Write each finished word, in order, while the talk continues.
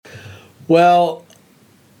Well,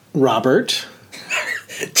 Robert,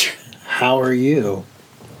 how are you?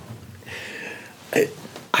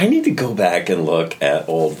 I need to go back and look at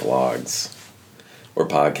old vlogs or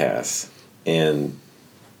podcasts and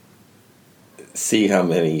see how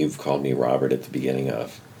many you've called me Robert at the beginning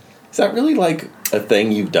of. Is that really like a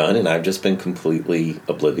thing you've done and I've just been completely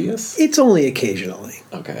oblivious? It's only occasionally.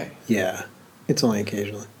 Okay. Yeah, it's only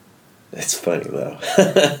occasionally. It's funny, though.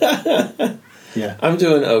 Yeah. I'm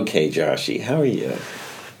doing okay, Joshy. How are you?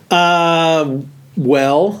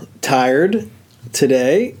 Well, tired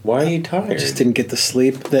today. Why are you tired? I just didn't get the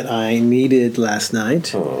sleep that I needed last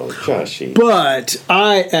night. Oh, Joshy. But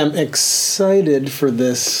I am excited for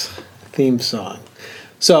this theme song.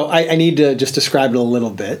 So I need to just describe it a little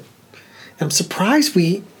bit. I'm surprised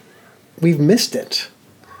we've missed it.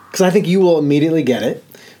 Because I think you will immediately get it.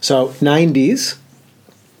 So, 90s.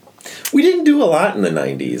 We didn't do a lot in the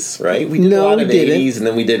 90s, right? We did a lot of 80s, and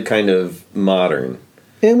then we did kind of modern.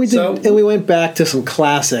 And we did, and we went back to some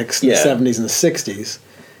classics in the 70s and the 60s.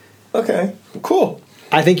 Okay, cool.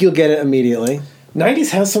 I think you'll get it immediately.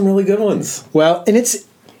 90s has some really good ones. Well, and it's...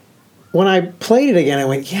 When I played it again, I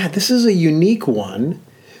went, yeah, this is a unique one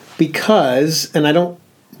because... And I don't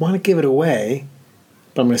want to give it away,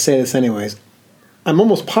 but I'm going to say this anyways. I'm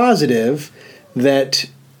almost positive that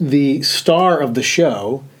the star of the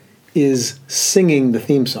show is singing the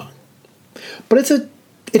theme song. But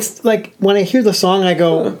it's like when I hear the song, I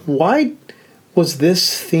go, why was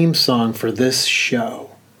this theme song for this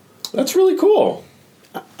show? That's really cool.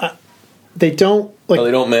 They don't like. Oh,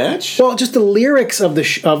 they don't match? Well, just the lyrics of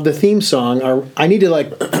the theme song are. I need to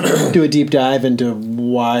like do a deep dive into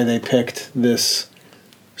why they picked this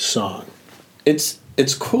song. It's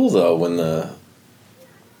cool though when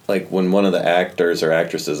when one of the actors or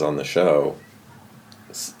actresses on the show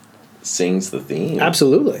sings the theme.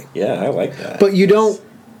 Absolutely. Yeah, I like that. But you don't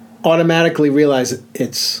automatically realize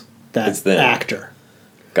it's that actor.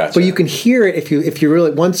 Gotcha. But you can hear it if you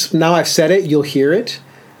really once. Now I've said it, you'll hear it.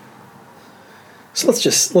 So let's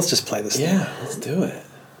just play this. Yeah, let's do it.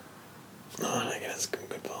 Oh, I guess good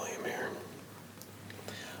volume here.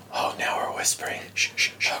 Oh, now we're whispering. Shh,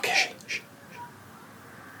 shh, shh. Okay. Shh.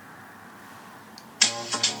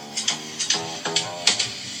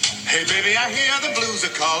 Hey baby, I hear the blues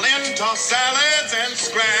are calling, tossed salads and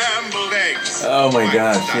scrambled eggs. Oh my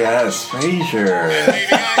gosh, yes, Frasier. Maybe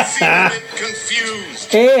I seem a bit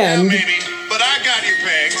confused. And yeah, maybe, but I got you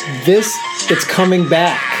pegged. It's coming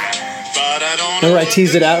back. But I don't Remember I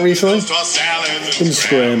teased it out recently? Tossed salads And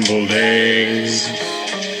scrambled eggs.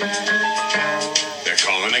 They're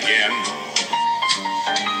calling again.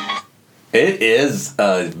 It is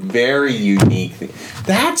a very unique thing.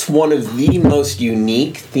 That's one of the most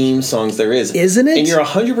unique theme songs there is. Isn't it? And you're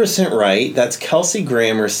 100% right. That's Kelsey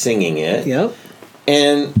Grammer singing it. Yep.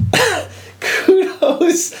 And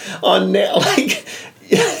kudos on that. Like,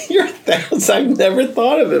 you're thousands. I've never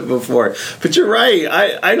thought of it before. But you're right.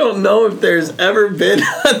 I don't know if there's ever been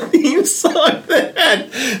a theme song that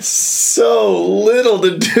had so little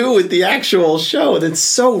to do with the actual show. That's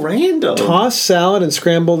so random. Tossed salad and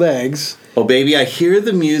scrambled eggs. Oh, baby, I hear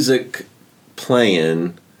the music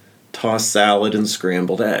playing, tossed salad and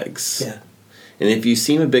scrambled eggs. Yeah. And if you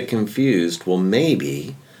seem a bit confused, well,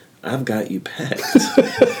 maybe I've got you pegged.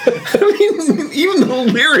 I mean, even the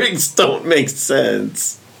lyrics don't make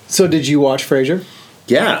sense. So did you watch Frasier?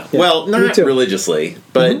 Yeah. Well, not religiously,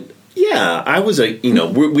 but yeah, I was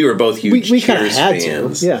we were both huge we kind of Cheers had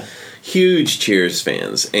fans. to. Yeah. Huge Cheers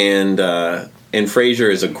fans. And Frasier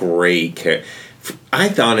is a great character.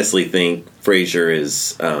 I honestly think Frasier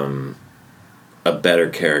is a better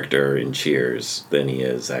character in Cheers than he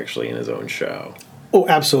is actually in his own show. Oh,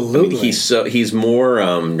 absolutely. I mean, he's more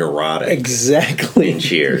neurotic. Exactly. In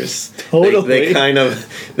Cheers. Totally. They kind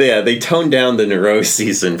of they toned down the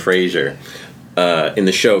neuroses in Frasier, in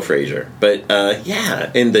the show Frasier. But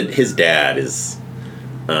and his dad is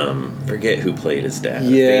forget who played his dad.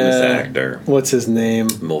 Yeah. A famous actor. What's his name?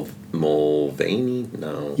 Mulvaney?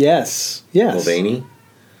 No. Yes. Mulvaney?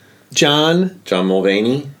 John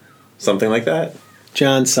Mulvaney? Something like that?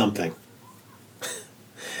 John something.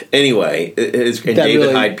 Anyway, and David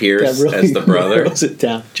really, Hyde Pierce as the brother. Narrows it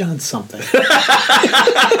down. John something.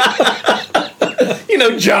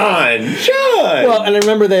 John. Well, and I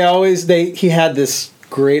remember he had this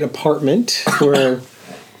great apartment where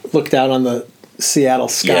looked out on the Seattle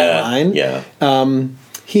skyline. Yeah.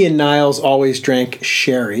 He and Niles always drank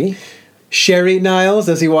sherry. Sherry Niles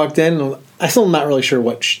as he walked in. I'm still not really sure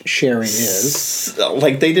what sherry is.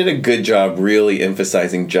 Like, they did a good job really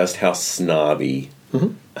emphasizing just how snobby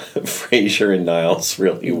Frasier and Niles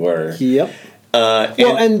really were. Yep.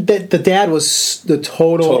 And the dad was the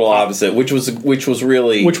total opposite, which was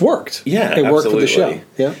really which worked. Yeah, it worked absolutely. for the show.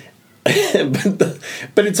 Yeah.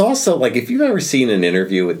 but it's also like if you've ever seen an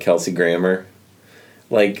interview with Kelsey Grammer,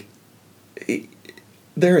 like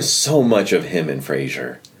there is so much of him in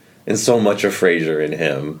Frasier, and so much of Frasier in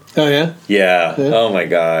him. Oh yeah. Yeah. Oh my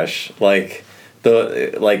gosh. Like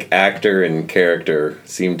the actor and character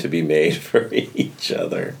seem to be made for each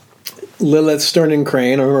other. Lilith Stern and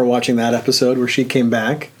Crane. I remember watching that episode where she came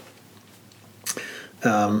back.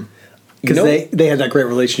 Because they had that great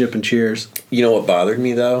relationship in Cheers. You know what bothered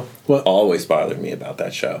me though? What always bothered me about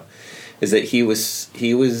that show is that he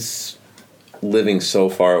was living so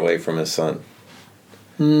far away from his son.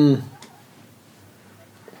 Where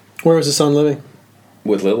was his son living?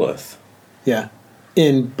 With Lilith. Yeah.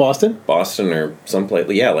 In Boston? Boston or someplace.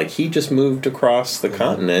 Yeah, like he just moved across the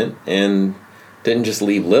continent and didn't just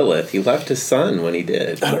leave Lilith. He left his son when he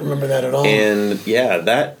did. I don't remember that at all. And yeah,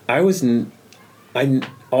 that I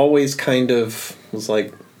always kind of was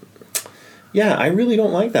like, yeah, I really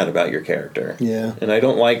don't like that about your character. Yeah. And I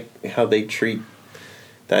don't like how they treat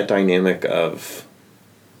that dynamic of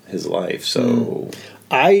his life so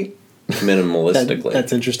minimalistically.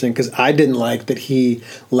 That's interesting because I didn't like that he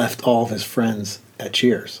left all of his friends at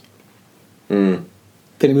Cheers. That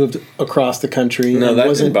he moved across the country and that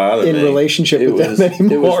wasn't didn't bother in me. relationship with them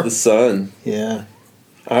anymore. It was the son. Yeah.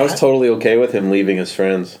 I was totally okay with him leaving his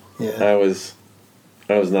friends. Yeah. I was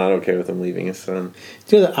not okay with him leaving his son.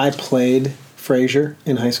 Do you know that I played Frasier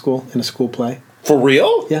in high school in a school play? For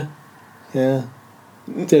real? Yeah. Yeah.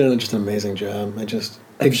 Did just an amazing job.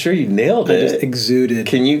 I'm sure you nailed it. I just exuded.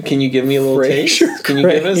 Can you give me a little Frasier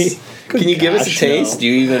taste? Can you give us a taste? No. Do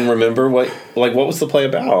you even remember what was the play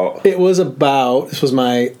about? It was about, this was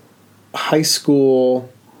my high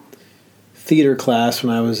school theater class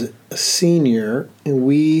when I was a senior,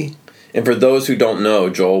 and for those who don't know,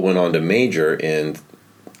 Joel went on to major in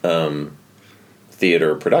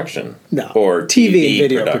theater production. No. Or TV and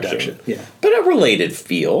video production. Yeah. But a related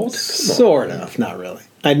field. Sort of, not really.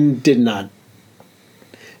 I did not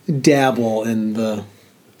dabble in the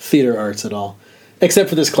theater arts at all, except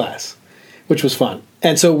for this class, which was fun.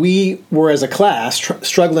 And so we were, as a class,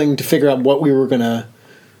 struggling to figure out what we were going to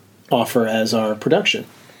offer as our production.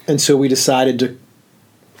 And so we decided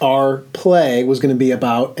our play was going to be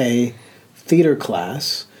about a theater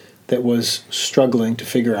class that was struggling to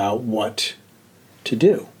figure out what to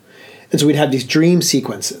do. And so we'd have these dream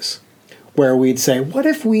sequences where we'd say, what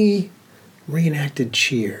if we reenacted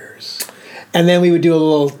Cheers? And then we would do a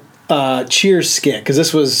little Cheers skit, because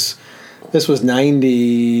this was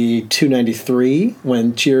 92, 93,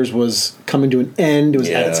 when Cheers was coming to an end. It was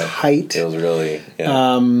at its height. It was really,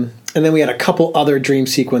 yeah. And then we had a couple other dream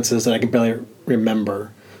sequences that I can barely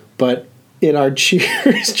remember. But in our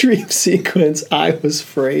Cheers dream sequence, I was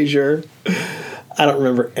Frasier. I don't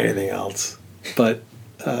remember anything else, but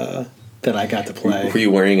that I got to play. Were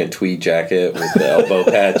you wearing a tweed jacket with the elbow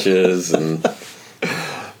patches? And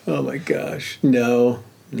oh my gosh. No,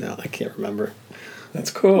 I can't remember.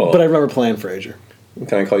 That's cool. But I remember playing Frasier.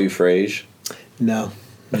 Can I call you Frage? No.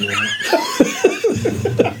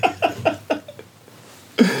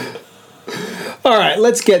 All right,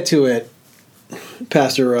 let's get to it,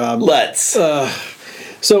 Pastor Rob. Let's.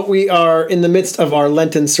 So we are in the midst of our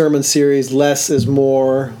Lenten sermon series, Less is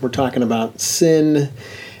More. We're talking about sin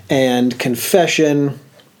and confession.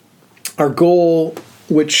 Our goal,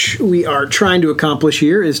 which we are trying to accomplish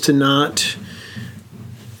here, is to not...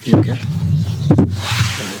 You okay?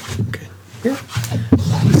 Okay. Yeah.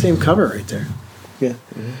 Same cover right there. Yeah.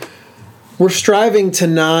 Mm-hmm. We're striving to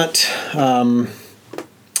not,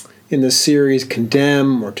 in this series,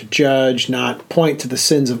 condemn or to judge, not point to the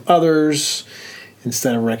sins of others,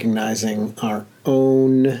 instead of recognizing our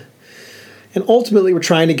own. And ultimately, we're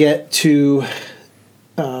trying to get to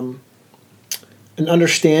an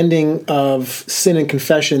understanding of sin and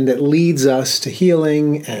confession that leads us to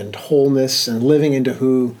healing and wholeness and living into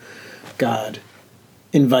who God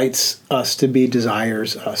invites us to be,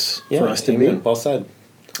 desires us for us to be. Well said.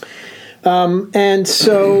 And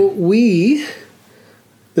so we,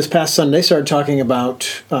 this past Sunday, started talking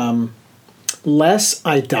about less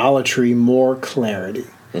idolatry, more clarity.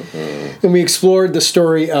 Mm-hmm. And we explored the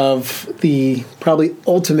story of the probably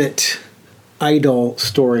ultimate idol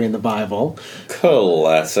story in the Bible.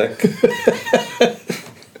 Classic.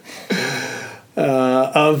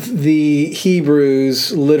 Of the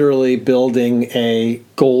Hebrews literally building a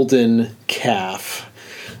golden calf.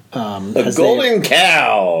 A golden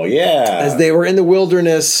cow, yeah. As they were in the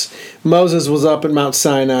wilderness, Moses was up at Mount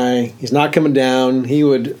Sinai. He's not coming down. He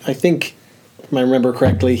would, I think, if I remember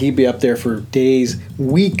correctly, he'd be up there for days,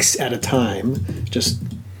 weeks at a time. Just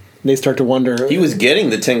they start to wonder. He was getting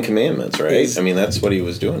the 10 Commandments, right? I mean, that's what he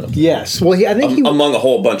was doing. Yes. Well, I think among a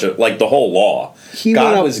whole bunch of, like, the whole law.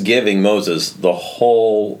 God was giving Moses the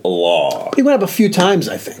whole law. He went up a few times,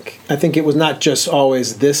 I think. I think it was not just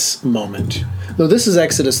always this moment. Though this is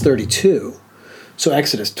Exodus 32. So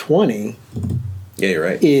Exodus 20 you're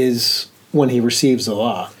right. is when he receives the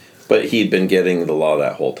law. But he'd been getting the law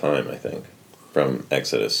that whole time, I think, from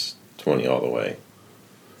Exodus 20 all the way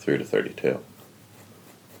through to 32.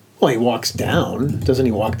 Well, he walks down. Doesn't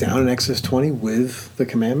he walk down in Exodus 20 with the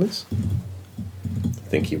commandments? I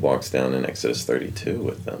think he walks down in Exodus 32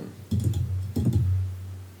 with them.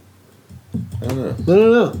 I don't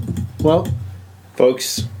know. No. Well,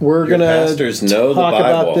 folks, we're going to pastors know the talk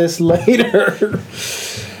Bible. about this later.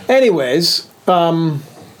 Anyways, the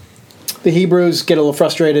Hebrews get a little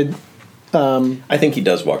frustrated. I think he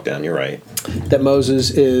does walk down. You're right. That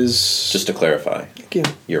Moses is... Just to clarify. Thank you.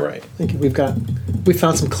 You're right. Thank you. We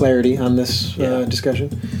found some clarity on this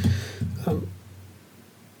discussion.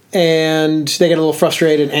 And they get a little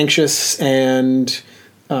frustrated, anxious, and...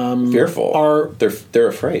 fearful. They're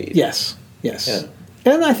afraid. Yes. Yeah.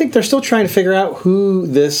 And I think they're still trying to figure out who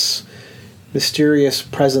this mysterious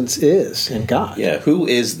presence is in God. Yeah, who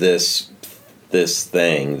is this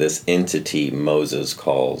thing, this entity Moses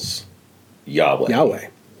calls Yahweh? Yahweh,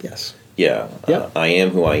 yes. Yeah, Yep. I am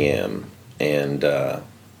who I am. And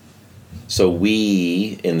so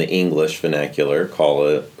we, in the English vernacular,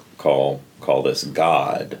 call this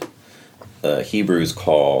God. Hebrews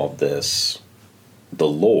call this the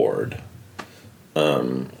Lord.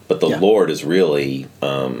 But the Lord is really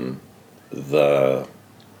the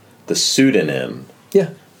pseudonym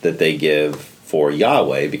that they give for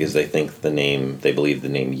Yahweh, because they believe the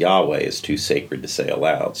name Yahweh is too sacred to say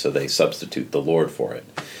aloud, so they substitute the Lord for it.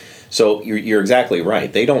 So you're exactly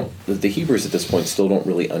right. The Hebrews at this point still don't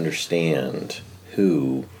really understand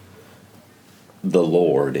who the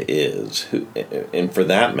Lord is, and for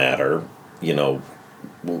that matter,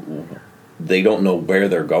 they don't know where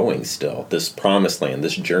they're going still. This promised land,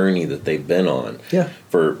 this journey that they've been on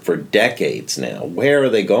for decades now. Where are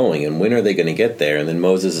they going, and when are they going to get there? And then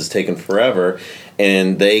Moses is taking forever,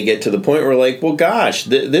 and they get to the point where, like, well, gosh,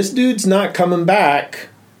 this dude's not coming back.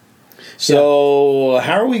 So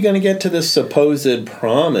how are we going to get to this supposed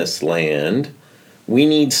promised land? We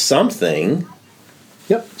need something.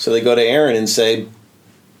 Yep. So they go to Aaron and say,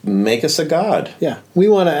 make us a god. Yeah. We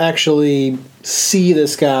want to actually see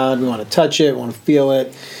this God. We want to touch it. We want to feel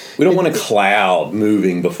it. We don't want a cloud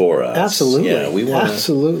moving before us. Absolutely. Yeah, we want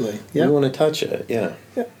absolutely. We want to touch it. Yeah.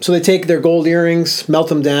 So they take their gold earrings, melt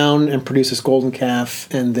them down, and produce this golden calf,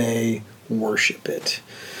 and they worship it.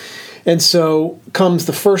 And so comes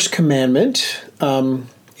the first commandment: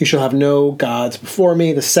 you shall have no gods before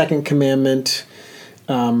me. The second commandment: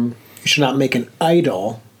 you shall not make an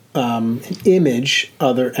idol, an image,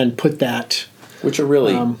 and put that. Which are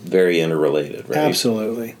really very interrelated, right?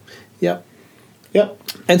 Absolutely. Yep.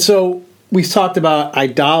 And so we talked about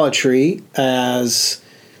idolatry as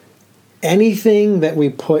anything that we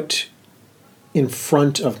put in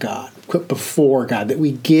front of God, put before God, that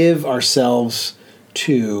we give ourselves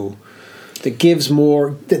to, that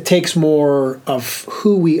takes more of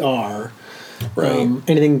who we are. Right.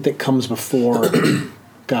 Anything that comes before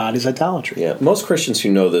God is idolatry. Yeah. Most Christians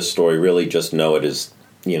who know this story really just know it as,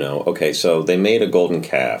 okay, so they made a golden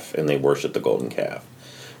calf and they worship the golden calf.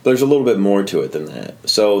 But there's a little bit more to it than that.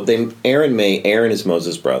 So Aaron is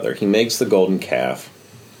Moses' brother. He makes the golden calf.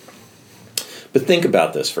 But think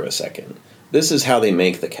about this for a second. This is how they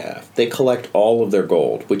make the calf. They collect all of their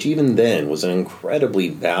gold, which even then was an incredibly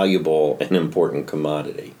valuable and important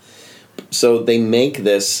commodity. So they make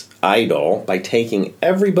this idol by taking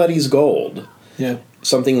everybody's gold,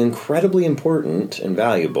 something incredibly important and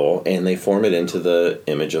valuable, and they form it into the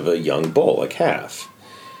image of a young bull, a calf.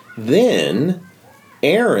 Then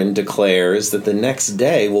Aaron declares that the next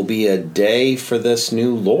day will be a day for this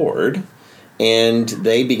new Lord, and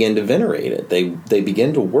they begin to venerate it. They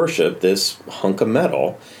begin to worship this hunk of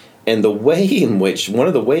metal, and one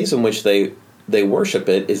of the ways in which they worship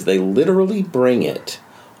it is they literally bring it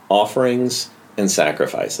offerings and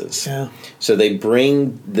sacrifices. Yeah. So they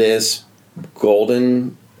bring this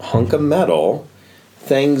golden hunk of metal,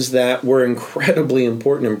 things that were incredibly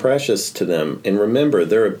important and precious to them. And remember,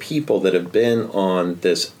 there are people that have been on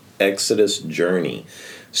this Exodus journey.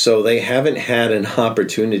 So they haven't had an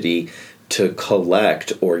opportunity to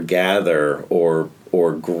collect or gather or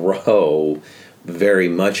grow very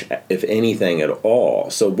much, if anything at all.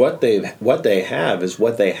 So what they have is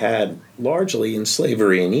what they had largely in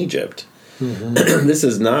slavery in Egypt. This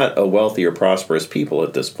is not a wealthy or prosperous people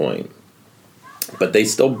at this point. But they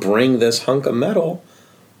still bring this hunk of metal,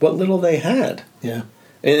 what little they had. Yeah.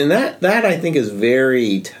 And that I think is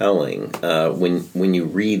very telling when you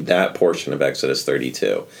read that portion of Exodus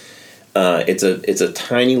 32. It's a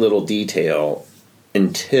tiny little detail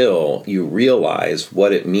until you realize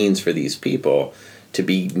what it means for these people to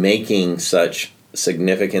be making such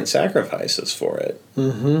significant sacrifices for it.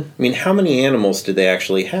 Mm-hmm. I mean, how many animals did they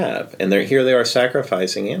actually have? And here they are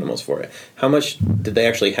sacrificing animals for it. How much did they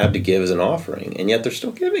actually have to give as an offering? And yet they're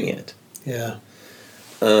still giving it. Yeah.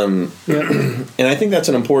 And I think that's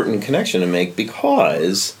an important connection to make,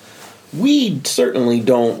 because we certainly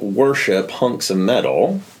don't worship hunks of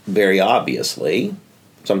metal, very obviously.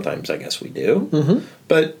 Sometimes I guess we do. Mm-hmm.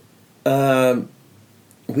 But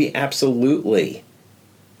we absolutely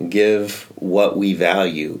give what we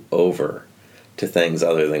value over to things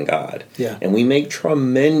other than God. Yeah. And we make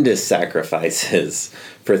tremendous sacrifices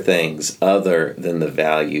for things other than the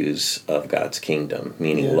values of God's kingdom,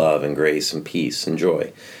 meaning love and grace and peace and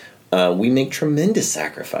joy. We make tremendous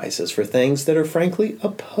sacrifices for things that are frankly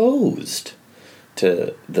opposed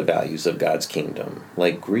to the values of God's kingdom,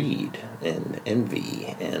 like greed and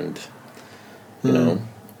envy and, you know.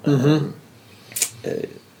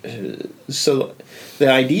 So the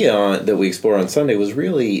idea that we explore on Sunday was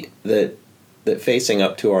really that facing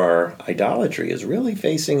up to our idolatry is really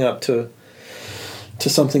facing up to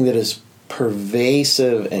something that is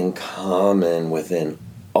pervasive and common within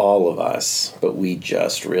all of us, but we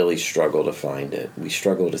just really struggle to find it. We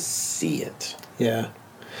struggle to see it. Yeah.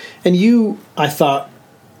 And you, I thought,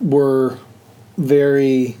 were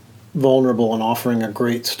very vulnerable in offering a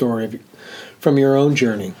great story from your own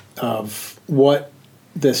journey of what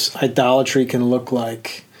this idolatry can look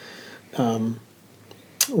like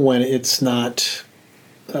when it's not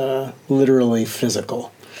literally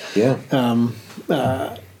physical. Yeah.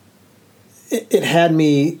 It had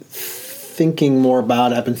me thinking more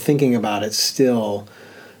about it. I've been thinking about it still,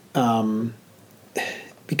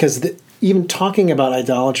 because even talking about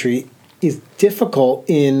idolatry is difficult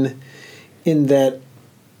in that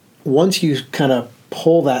once you kind of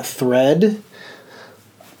pull that thread,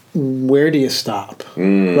 where do you stop?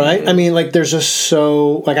 Right? I mean, like, there's just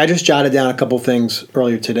so, like, I just jotted down a couple things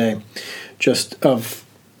earlier today, just of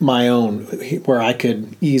my own, where I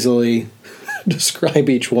could easily describe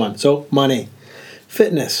each one. So, money,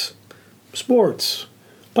 fitness, sports,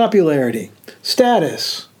 popularity,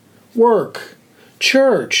 status, work,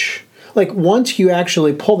 church. Like, once you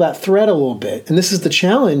actually pull that thread a little bit, and this is the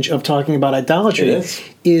challenge of talking about idolatry,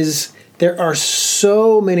 is there are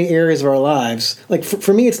so many areas of our lives. Like,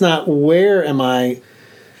 for me, it's not where am I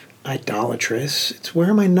idolatrous, it's where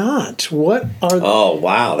am I not? What are Oh,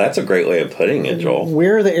 wow, that's a great way of putting it, Joel.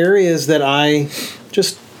 Where are the areas that I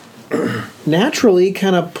just naturally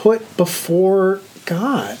kind of put before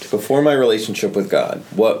God? Before my relationship with God,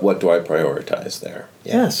 what do I prioritize there?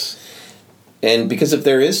 Yes. And because if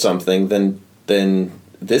there is something, then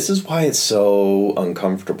this is why it's so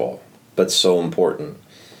uncomfortable, but so important.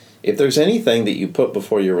 If there's anything that you put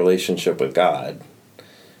before your relationship with God,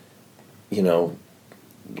 you know,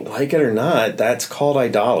 like it or not, that's called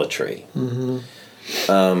idolatry. Mm-hmm.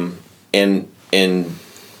 And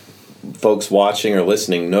folks watching or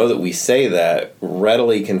listening know that we say that,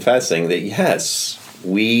 readily confessing that, yes,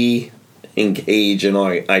 we engage in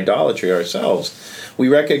idolatry ourselves. We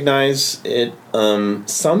recognize it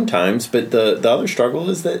sometimes, but the other struggle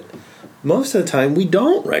is that most of the time we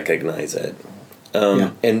don't recognize it.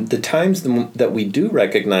 And the times that we do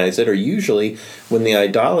recognize it are usually when the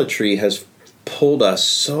idolatry has pulled us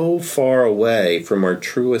so far away from our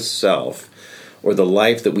truest self, or the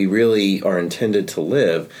life that we really are intended to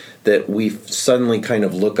live, that we suddenly kind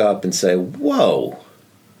of look up and say, whoa,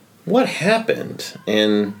 what happened?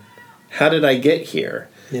 And how did I get here?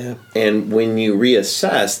 Yeah. And when you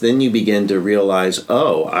reassess, then you begin to realize,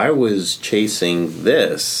 oh, I was chasing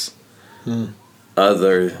this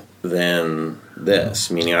other than this.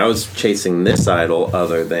 Meaning I was chasing this idol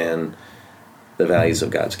other than the values of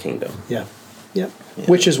God's kingdom. Yeah. Yeah.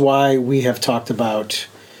 Which is why we have talked about,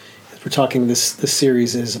 we're talking, this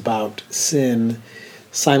series is about sin.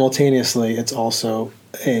 Simultaneously, it's also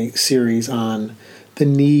a series on the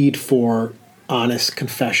need for honest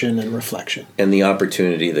confession and reflection. And the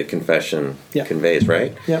opportunity that confession conveys,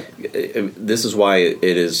 right? Yep. This is why it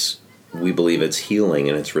is, we believe it's healing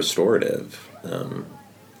and it's restorative.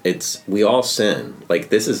 We all sin. Like,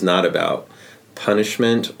 this is not about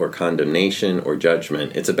punishment or condemnation or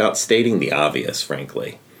judgment. It's about stating the obvious,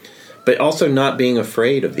 frankly, but also not being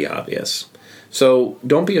afraid of the obvious. So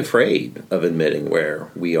don't be afraid of admitting where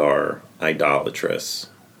we are idolatrous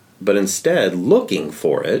but instead looking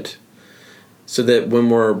for it, so that when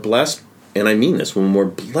we're blessed, and I mean this, when we're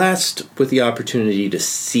blessed with the opportunity to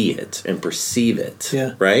see it and perceive it,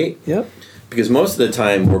 right? Yep. Because most of the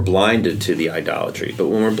time we're blinded to the idolatry, but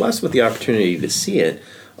when we're blessed with the opportunity to see it,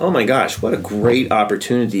 oh my gosh, what a great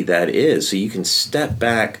opportunity that is. So you can step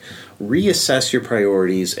back, reassess your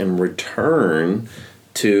priorities, and return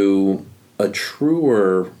to a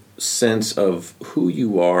truer sense of who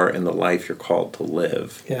you are and the life you're called to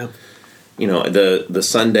live. Yeah. You know, the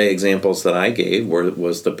Sunday examples that I gave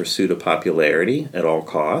was the pursuit of popularity at all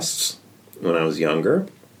costs when I was younger.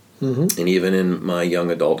 Mm-hmm. And even in my young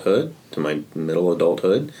adulthood, to my middle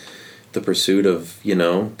adulthood, the pursuit of, you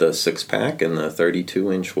know, the six-pack and the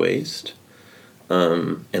 32-inch waist,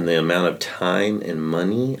 and the amount of time and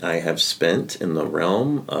money I have spent in the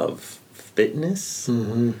realm of fitness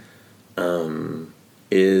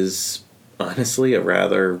is honestly a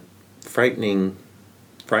rather frightening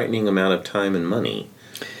amount of time and money.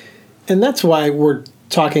 And that's why we're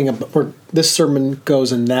talking about, this sermon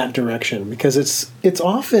goes in that direction, because it's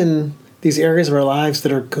often these areas of our lives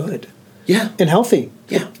that are good. Yeah. And healthy.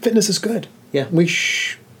 Yeah. Fitness is good. Yeah.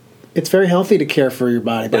 It's very healthy to care for your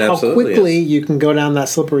body, but how quickly you can go down that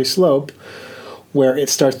slippery slope where it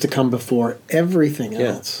starts to come before everything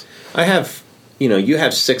else. I have, you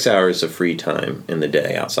have 6 hours of free time in the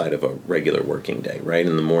day outside of a regular working day, right?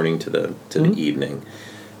 In the morning to the evening.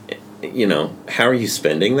 How are you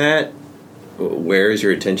spending that? Where is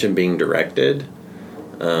your attention being directed?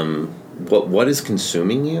 What is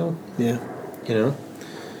consuming you? Yeah.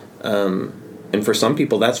 And for some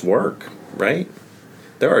people, that's work, right?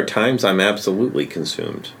 There are times I'm absolutely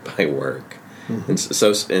consumed by work.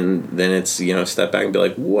 Mm-hmm. And then it's, step back and be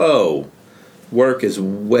like, whoa, work is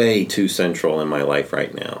way too central in my life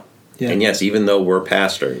right now. Yeah. And yes, even though we're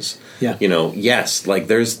pastors, yes, like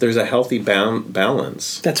there's a healthy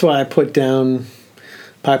balance. That's why I put down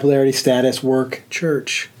popularity, status, work,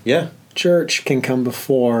 church. Yeah. Church can come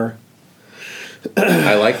before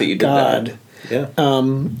I like that you did God. That. Yeah.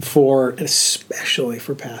 Especially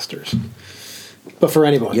for pastors. But for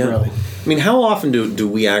anyone, really. I mean, how often do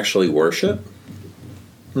we actually worship?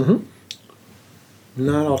 Mm-hmm.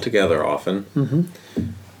 Not altogether often.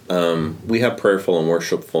 Mm-hmm. We have prayerful and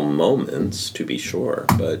worshipful moments, to be sure.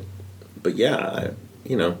 But yeah,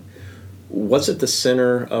 what's at the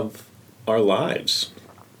center of our lives?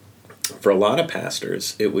 For a lot of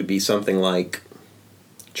pastors, it would be something like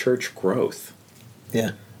church growth.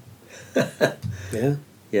 Yeah. Yeah.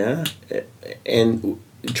 Yeah. And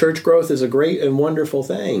church growth is a great and wonderful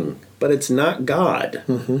thing, but it's not God.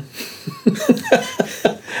 Mm-hmm.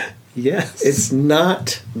 Yes. It's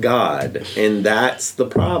not God, and that's the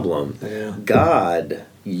problem. Yeah. God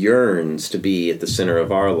yearns to be at the center of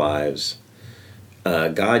our lives.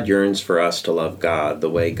 God yearns for us to love God the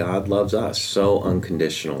way God loves us, so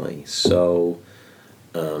unconditionally, so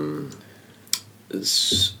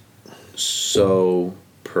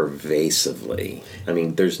pervasively. I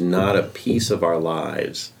mean, there's not a piece of our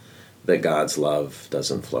lives that God's love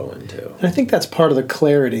doesn't flow into. And I think that's part of the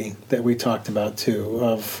clarity that we talked about, too,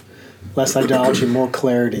 of less idolatry, more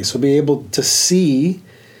clarity. So be able to see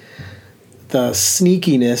the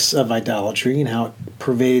sneakiness of idolatry and how it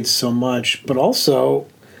pervades so much, but also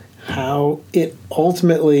how it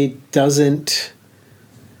ultimately doesn't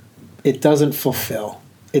fulfill.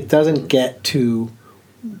 It doesn't get to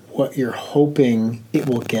what you're hoping it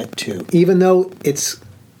will get to, even though it's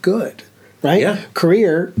good, right? Yeah.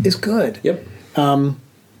 Career is good. Yep.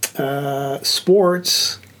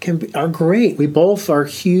 Sports are great. We both are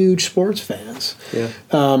huge sports fans. Yeah.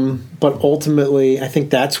 But ultimately, I think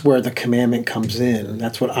that's where the commandment comes in.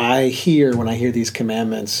 That's what I hear when I hear these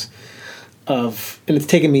commandments and it's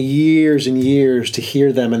taken me years and years to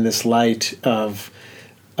hear them in this light of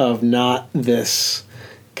not this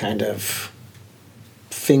kind of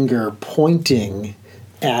finger pointing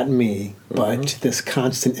at me, but this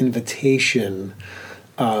constant invitation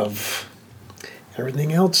of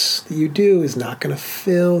everything else that you do is not going to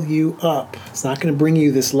fill you up. It's not going to bring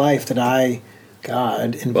you this life that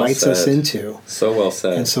God invites us into. So well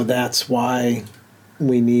said. And so that's why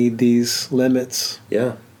we need these limits.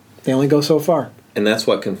 Yeah. They only go so far. And that's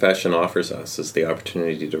what confession offers us, is the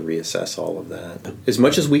opportunity to reassess all of that. As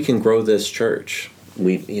much as we can grow this church,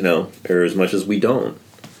 or as much as we don't,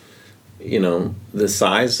 the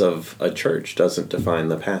size of a church doesn't define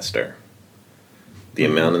the pastor. The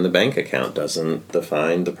amount in the bank account doesn't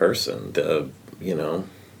define the person. The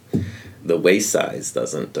waist size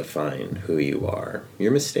doesn't define who you are.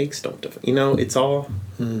 Your mistakes don't define. It's all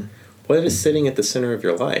what is sitting at the center of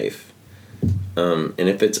your life. And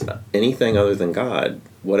if it's anything other than God,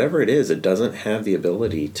 whatever it is, it doesn't have the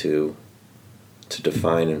ability to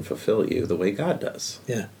define and fulfill you the way God does.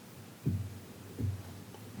 Yeah.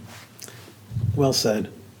 Well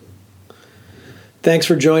said. Thanks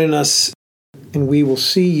for joining us, and we will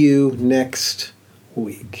see you next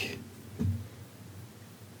week.